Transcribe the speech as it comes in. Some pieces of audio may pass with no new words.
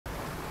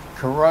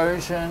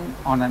corrosion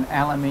on an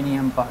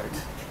aluminium boat,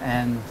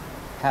 and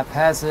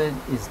Haphazard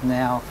is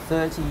now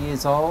 30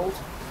 years old,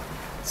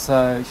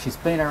 so she's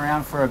been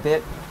around for a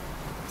bit.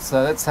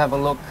 So let's have a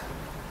look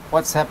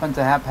what's happened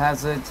to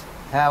Haphazard,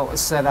 how it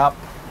was set up,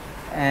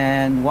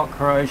 and what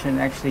corrosion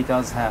actually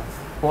does have.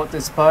 Bought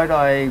this boat,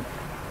 I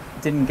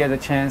didn't get a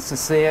chance to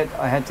see it.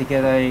 I had to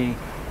get a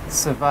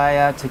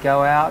surveyor to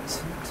go out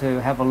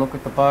to have a look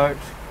at the boat,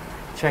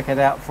 check it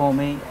out for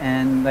me,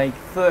 and the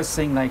first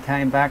thing they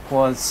came back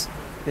was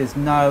there's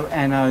no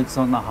anodes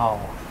on the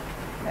hull.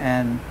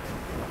 And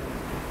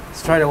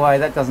straight away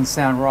that doesn't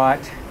sound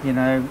right, you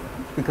know,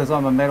 because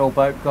I'm a metal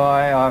boat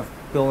guy. I've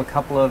built a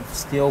couple of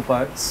steel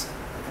boats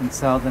and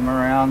sailed them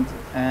around,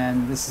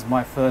 and this is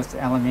my first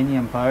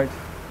aluminium boat.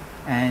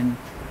 And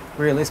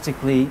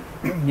realistically,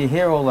 you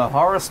hear all the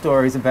horror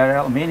stories about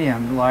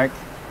aluminium. Like,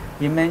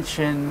 you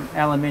mention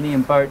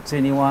aluminium boat to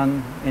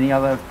anyone, any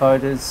other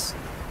boaters,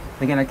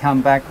 they're going to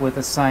come back with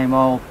the same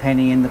old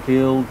penny in the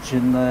bilge,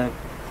 and the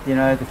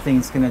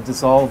thing's going to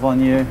dissolve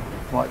on you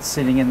while it's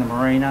sitting in the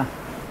marina.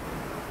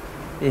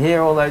 You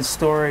hear all those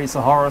stories,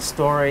 the horror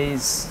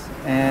stories,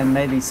 and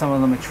maybe some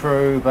of them are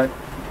true, but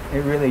it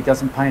really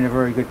doesn't paint a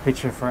very good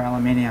picture for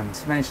aluminium.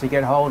 I managed to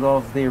get hold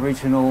of the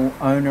original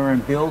owner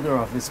and builder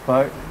of this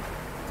boat,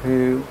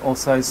 who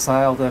also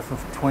sailed her for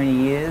 20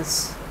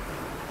 years,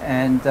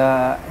 and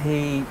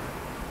he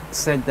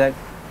said that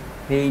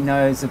he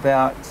knows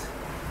about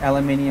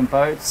aluminium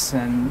boats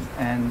and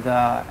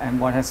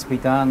what has to be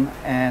done,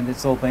 and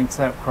it's all been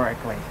set up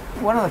correctly.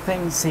 One of the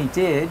things he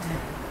did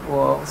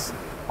was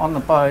on the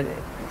boat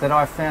that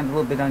I found a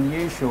little bit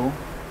unusual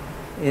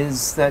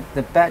is that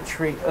the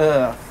battery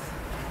earth,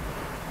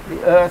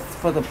 the earth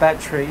for the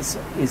batteries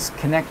is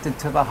connected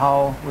to the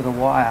hull with a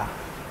wire.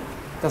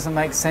 Doesn't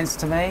make sense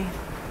to me,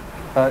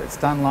 but it's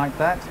done like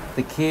that.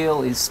 The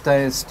keel is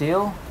stainless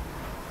steel,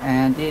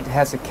 and it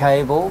has a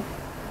cable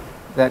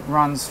that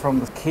runs from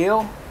the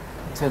keel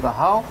to the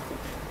hull,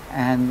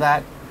 and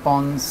that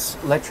bonds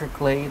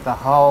electrically the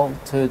hull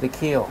to the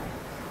keel.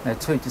 They're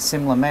two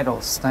dissimilar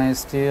metals, stainless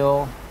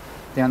steel.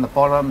 Down the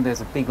bottom there's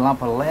a big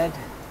lump of lead,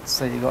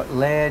 so you've got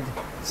lead,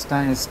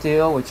 stainless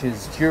steel, which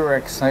is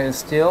Durex stainless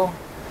steel,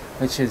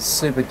 which is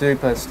super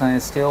duper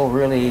stainless steel,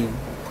 really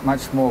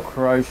much more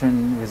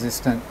corrosion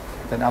resistant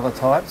than other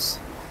types,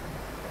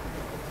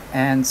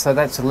 and so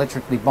that's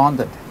electrically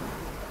bonded.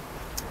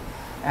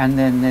 And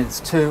then there's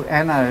two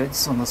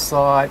anodes on the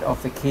side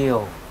of the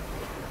keel,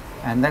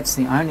 and that's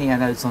the only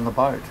anodes on the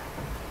boat,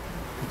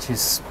 which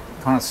is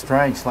kind of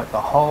strange. Like,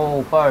 the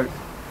whole boat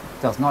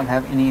does not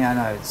have any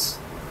anodes.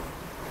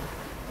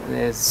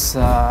 There's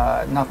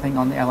nothing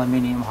on the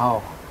aluminium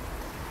hull.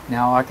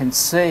 Now I can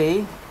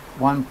see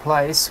one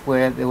place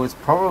where there was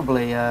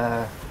probably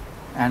an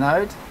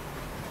anode.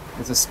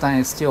 There's a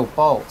stainless steel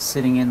bolt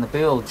sitting in the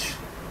bilge,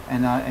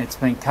 and it's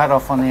been cut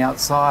off on the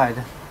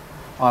outside.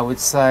 I would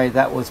say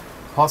that was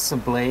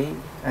possibly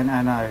an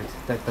anode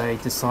that they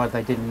decided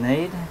they didn't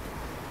need,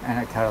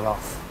 and it cut it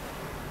off.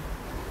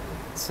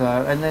 So,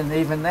 and then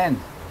even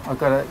then,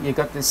 you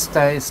got this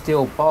stainless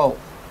steel bolt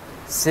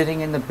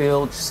sitting in the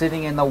bilge,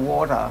 sitting in the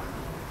water,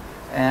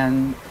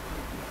 and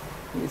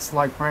it's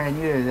like brand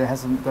new. There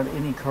hasn't got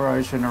any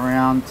corrosion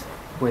around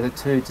where the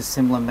two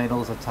dissimilar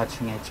metals are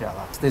touching each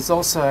other. There's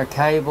also a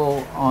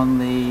cable on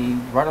the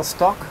rudder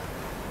stock.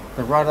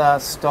 The rudder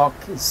stock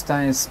is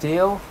stainless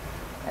steel,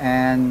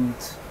 and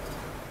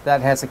that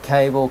has a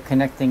cable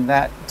connecting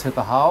that to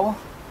the hull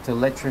to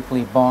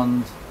electrically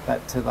bond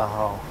that to the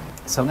hull.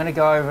 So I'm going to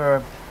go over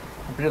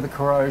a bit of the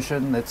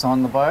corrosion that's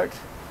on the boat.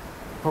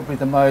 Probably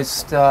the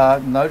most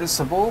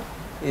noticeable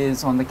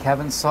is on the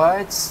cabin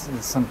sides.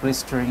 There's some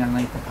blistering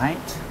underneath the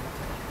paint.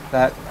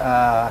 That,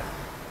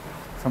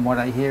 from what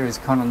I hear, is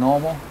kind of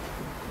normal.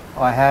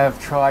 I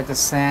have tried to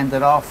sand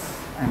it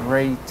off and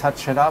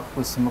retouch it up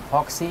with some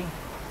epoxy,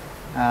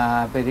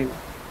 but it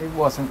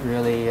wasn't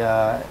really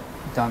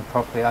done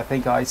properly. I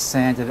think I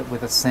sanded it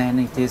with a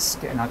sanding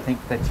disc, and I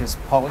think that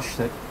just polished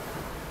it,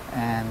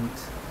 and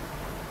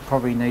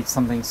probably needs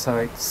something so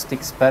it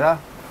sticks better.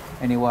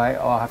 Anyway,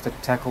 I'll have to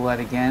tackle that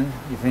again.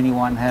 If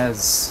anyone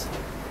has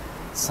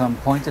some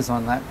pointers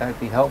on that, that would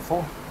be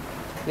helpful.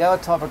 The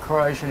other type of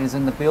corrosion is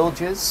in the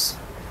bilges.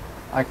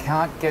 I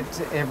can't get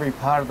to every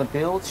part of the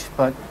bilge,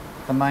 but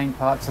the main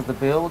parts of the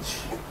bilge.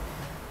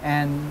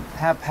 And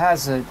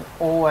Haphazard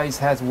always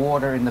has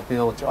water in the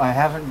bilge. I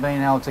haven't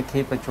been able to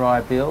keep a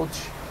dry bilge,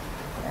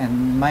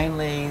 and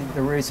mainly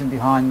the reason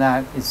behind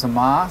that is the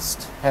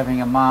mast.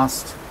 Having a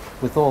mast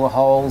with all the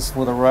holes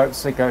for the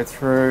ropes that go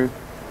through,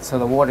 so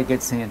the water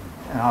gets in.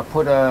 And I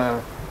put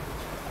a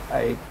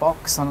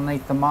box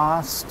underneath the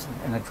mast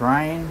and a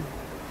drain,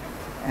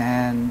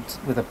 and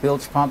with a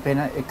bilge pump in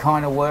it. It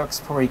kind of works,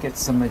 probably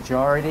gets the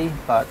majority,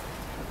 but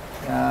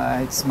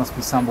it must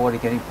be some water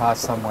getting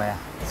past somewhere.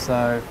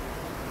 So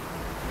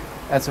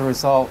as a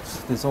result,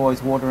 there's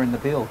always water in the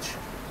bilge.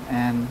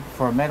 And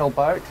for a metal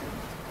boat,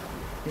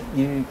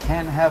 you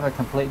can have a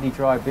completely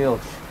dry bilge,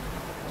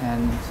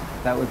 and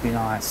that would be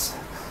nice.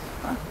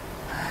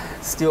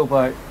 Steel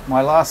boat,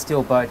 my last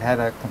steel boat had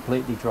a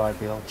completely dry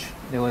bilge.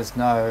 There was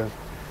no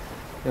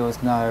there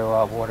was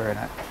no water in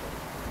it.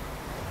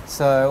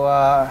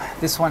 So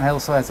this one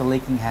also has a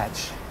leaking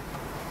hatch.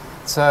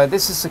 So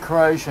this is the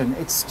corrosion.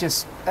 It's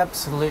just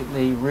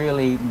absolutely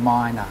really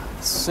minor,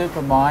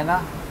 super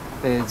minor.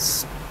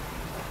 There's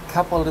a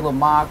couple of little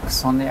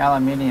marks on the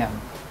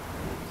aluminium,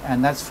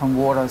 and that's from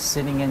water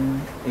sitting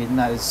in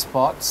those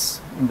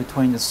spots in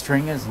between the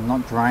stringers and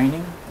not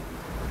draining.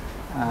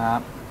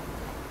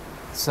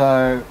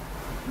 So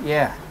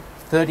yeah,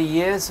 30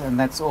 years and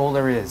that's all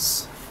there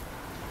is.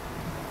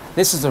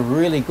 This is a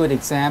really good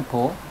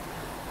example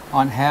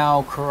on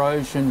how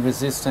corrosion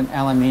resistant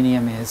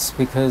aluminium is,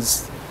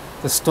 because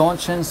the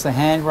stanchions, the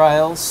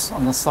handrails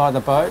on the side of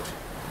the boat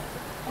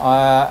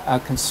are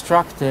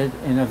constructed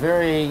in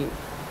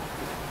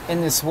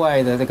this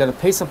way that they've got a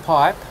piece of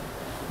pipe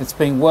that's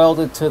been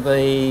welded to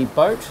the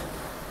boat,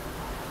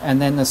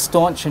 and then the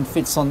stanchion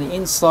fits on the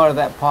inside of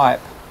that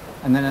pipe,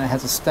 and then it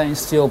has a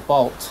stainless steel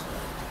bolt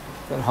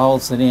that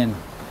holds it in,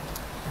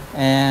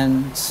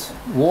 and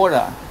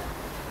water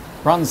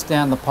runs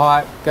down the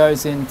pipe,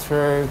 goes in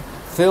through,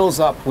 fills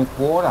up with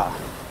water.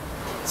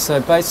 So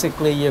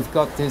basically you've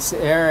got this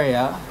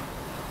area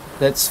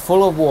that's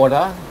full of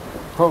water,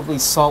 probably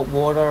salt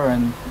water,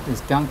 and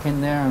there's gunk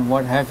in there and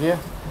what have you,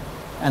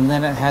 and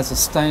then it has a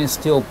stainless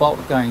steel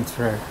bolt going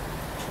through.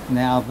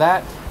 Now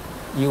that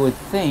you would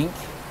think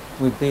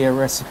would be a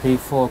recipe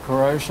for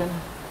corrosion,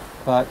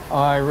 but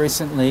I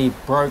recently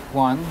broke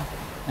one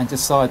and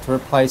decided to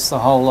replace the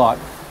whole lot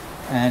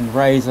and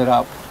raise it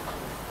up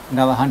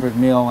another 100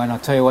 mil, and I'll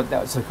tell you what,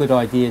 that was a good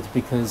idea,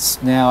 because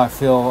now I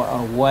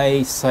feel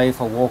way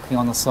safer walking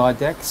on the side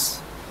decks.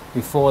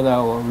 Before they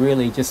were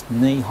really just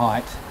knee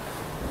height,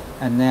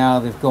 and now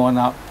they've gone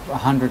up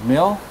 100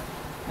 mil.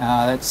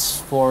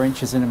 That's 4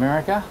 inches in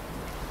America,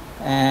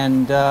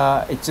 and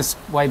it's just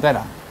way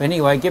better. But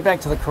anyway, get back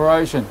to the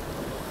corrosion.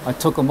 I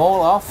took them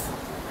all off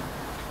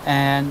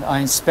and I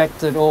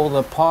inspected all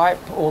the pipe.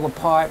 All the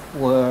pipe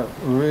were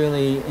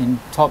really in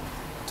top,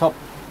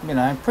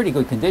 pretty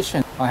good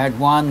condition. I had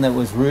one that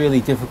was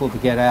really difficult to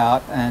get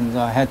out, and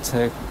I had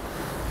to,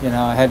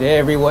 I had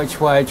every which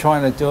way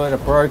trying to do it. I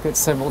broke it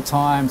several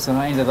times, and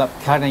I ended up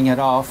cutting it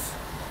off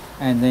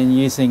and then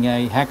using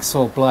a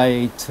hacksaw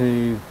blade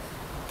to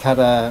cut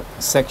a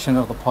section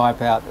of the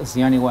pipe out. It's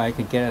the only way I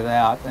could get it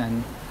out,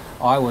 and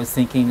I was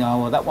thinking,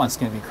 oh well, that one's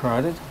going to be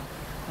corroded,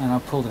 and I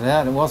pulled it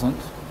out. It wasn't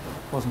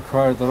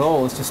corroded at all.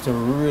 It was just a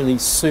really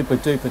super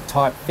duper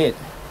tight fit.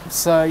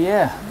 So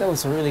yeah, that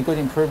was a really good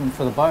improvement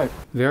for the boat.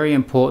 Very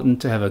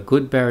important to have a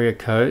good barrier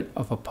coat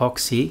of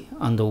epoxy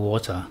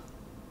underwater.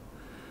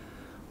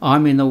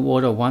 I'm in the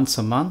water once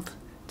a month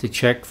to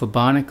check for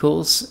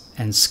barnacles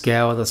and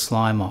scour the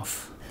slime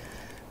off.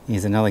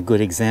 Here's another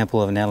good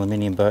example of an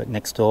aluminium boat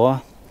next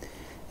door.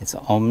 It's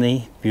an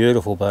Omni,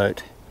 beautiful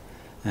boat,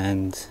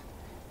 and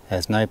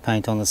has no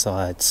paint on the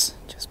sides,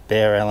 just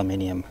bare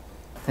aluminium.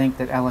 I think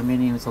that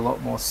aluminium is a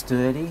lot more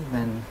sturdy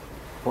than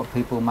what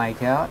people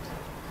make out,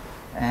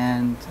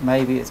 and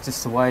maybe it's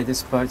just the way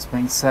this boat's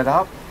been set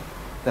up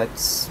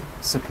that's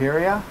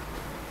superior,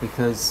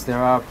 because there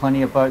are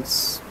plenty of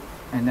boats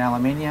in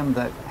aluminium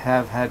that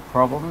have had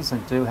problems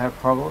and do have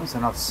problems,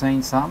 and I've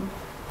seen some.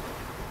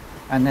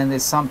 And then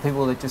there's some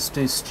people that just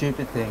do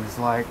stupid things,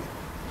 like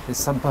there's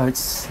some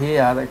boats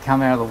here that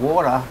come out of the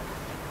water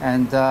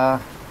and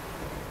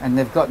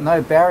they've got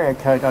no barrier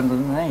coat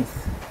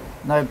underneath,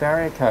 no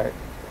barrier coat,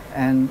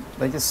 and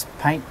they just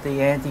paint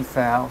the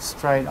anti-foul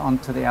straight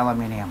onto the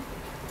aluminium.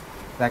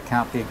 That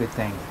can't be a good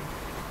thing.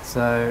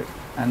 So,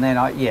 and then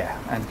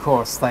and of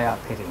course they are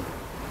pitting.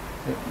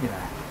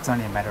 It's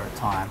only a matter of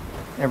time.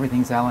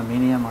 Everything's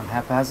aluminium on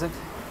Haphazard,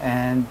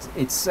 and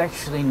it's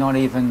actually not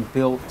even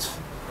built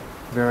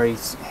very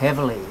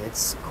heavily.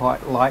 It's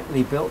quite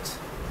lightly built.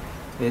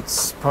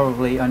 It's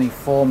probably only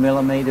 4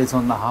 millimeters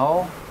on the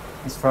hull,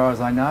 as far as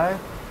I know,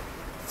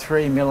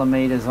 3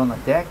 millimeters on the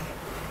deck.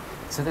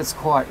 So that's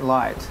quite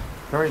light,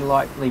 very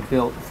lightly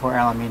built for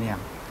aluminium.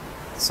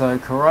 So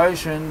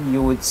corrosion,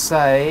 you would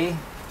say,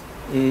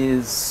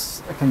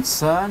 is a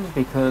concern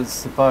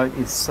because the boat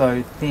is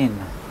so thin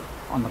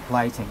on the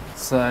plating.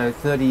 So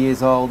 30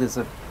 years old is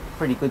a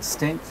pretty good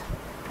stint,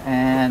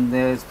 and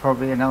there's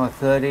probably another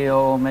 30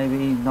 or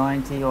maybe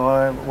 90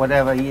 or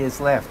whatever years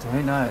left,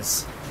 who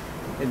knows.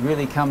 It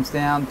really comes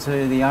down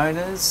to the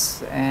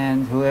owners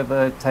and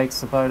whoever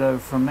takes the boat over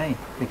from me,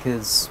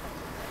 because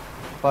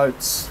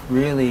boats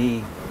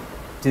really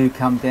do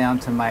come down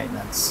to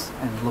maintenance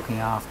and looking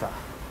after.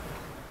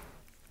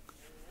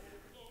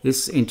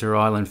 This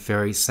inter-island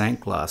ferry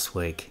sank last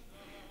week.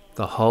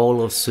 The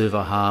whole of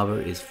Suva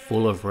harbour is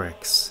full of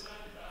wrecks,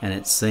 and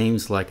it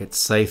seems like it's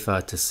safer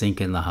to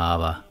sink in the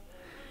harbour.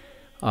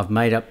 I've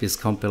made up this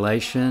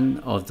compilation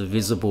of the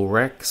visible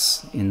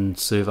wrecks in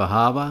Suva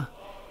harbour,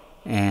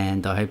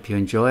 and I hope you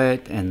enjoy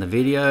it and the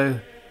video,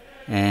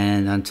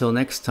 and until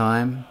next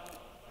time,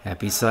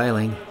 happy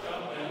sailing.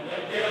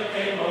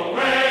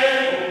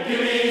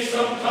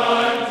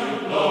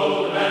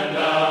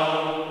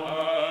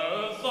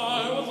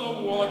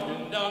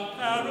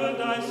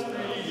 Paradise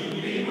Street.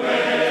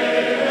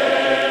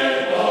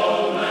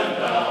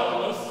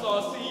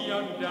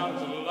 young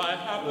damsel I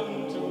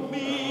happen to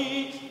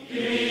meet.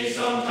 Give me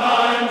some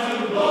time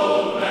to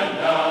blow the man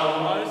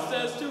down. I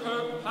says to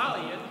her,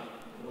 Pallion,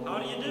 how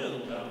do you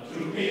do? To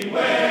me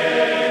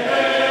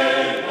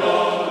way,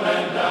 blow the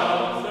man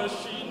down. Says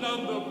she,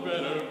 none the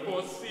better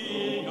for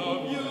seeing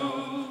of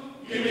you.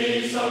 Give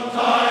me some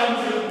time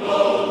to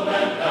blow the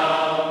man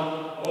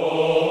down.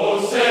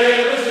 Oh,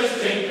 sailors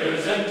is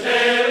tinkers and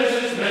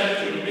tailors is meant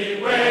to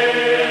be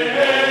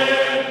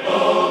way,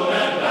 blow the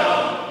man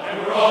down.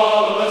 And we're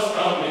all of us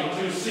coming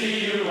to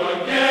see you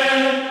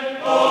again.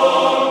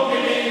 Oh,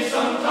 give me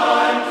some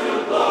time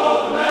to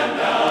blow the man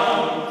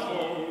down. So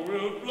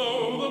we'll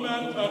blow the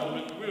man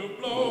up, we'll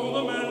blow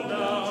the man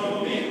down.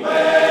 To me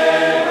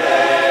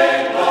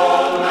way,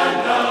 blow the man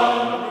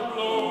down. We'll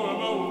blow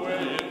him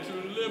away into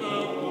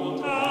Liverpool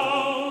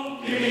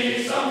town. Give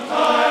me some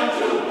time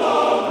to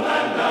blow the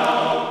man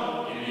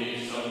down. Give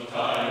me some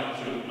time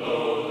to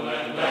blow the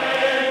man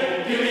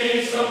down. Give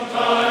me some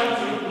time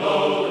to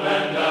blow the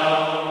man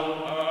down.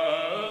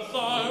 As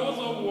I was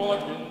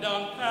a-walking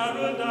down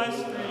Paradise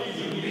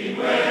Street,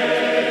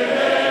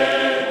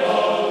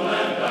 Blow the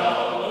man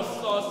down. a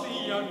saucy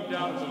young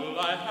damsel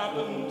I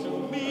happened to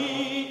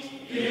meet.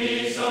 Give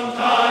me some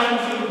time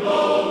to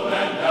blow the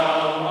man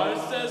down.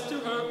 I says to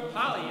her,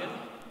 Pallion,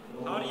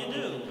 how do you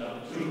do?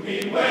 To me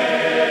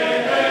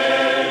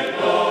way,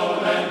 blow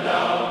the man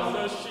down.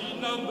 Says she,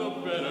 none the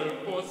better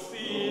for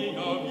seeing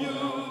of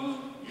you.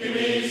 Give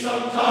me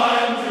some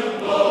time to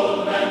blow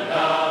the man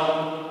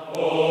down.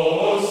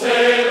 Oh,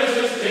 sailors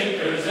is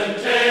tinkers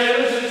and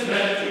tailors is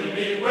meant to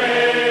be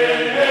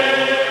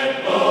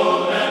way,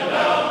 blow the man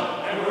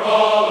down. And we're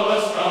all of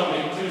us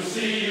coming to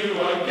see you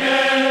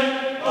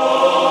again.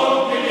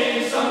 Oh, give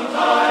me some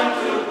time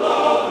to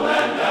blow the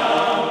man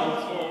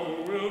down. So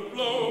we'll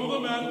blow the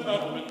man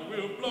up,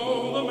 we'll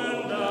blow the man